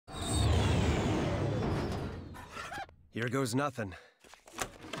Here goes nothing.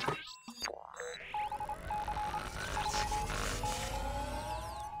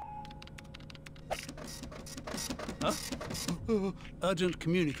 Huh? Urgent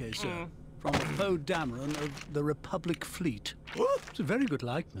communique, sir. From Poe Dameron of the Republic Fleet. It's a very good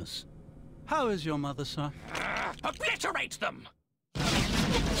likeness. How is your mother, sir? Obliterate them!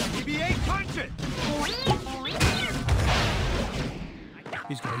 BB-8, punch it!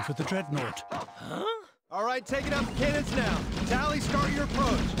 He's going for the Dreadnought. Huh? All right, taking out the cannons now. Tally, start your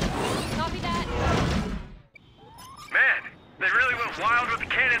approach. Copy that. Man, they really went wild with the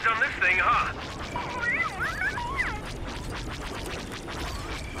cannons on this thing, huh?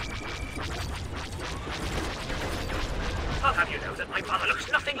 I'll have you know that my mother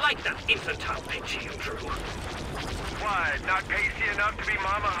looks nothing like that infantile picture you drew. Why, not pasty enough to be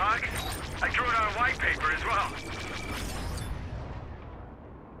Mama Hux? I drew it on white paper as well.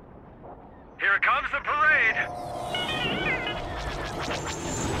 Here comes the parade!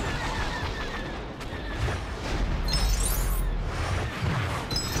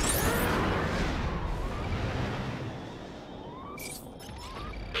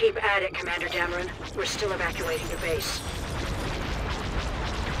 Keep at it, Commander Dameron. We're still evacuating the base.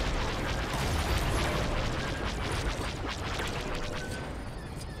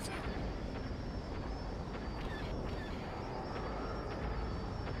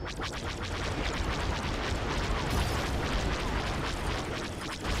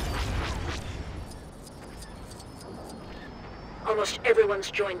 Almost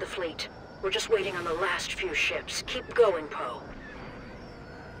everyone's joined the fleet. We're just waiting on the last few ships. Keep going, Poe.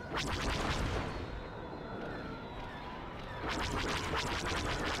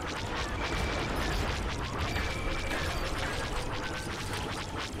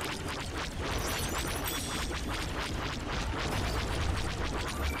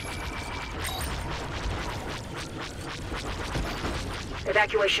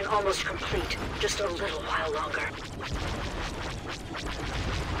 Evacuation almost complete. Just a little while longer.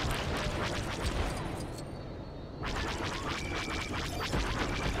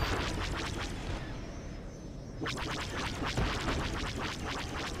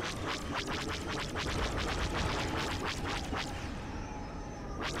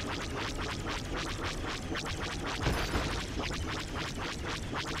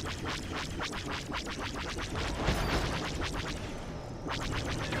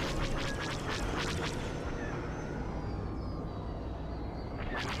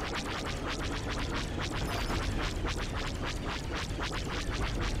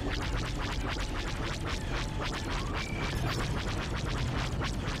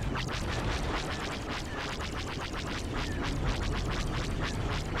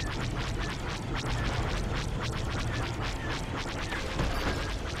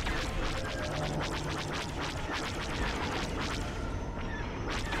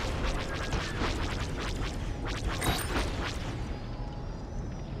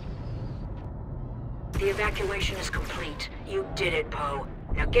 The evacuation is complete. You did it, Poe.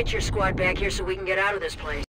 Now get your squad back here so we can get out of this place.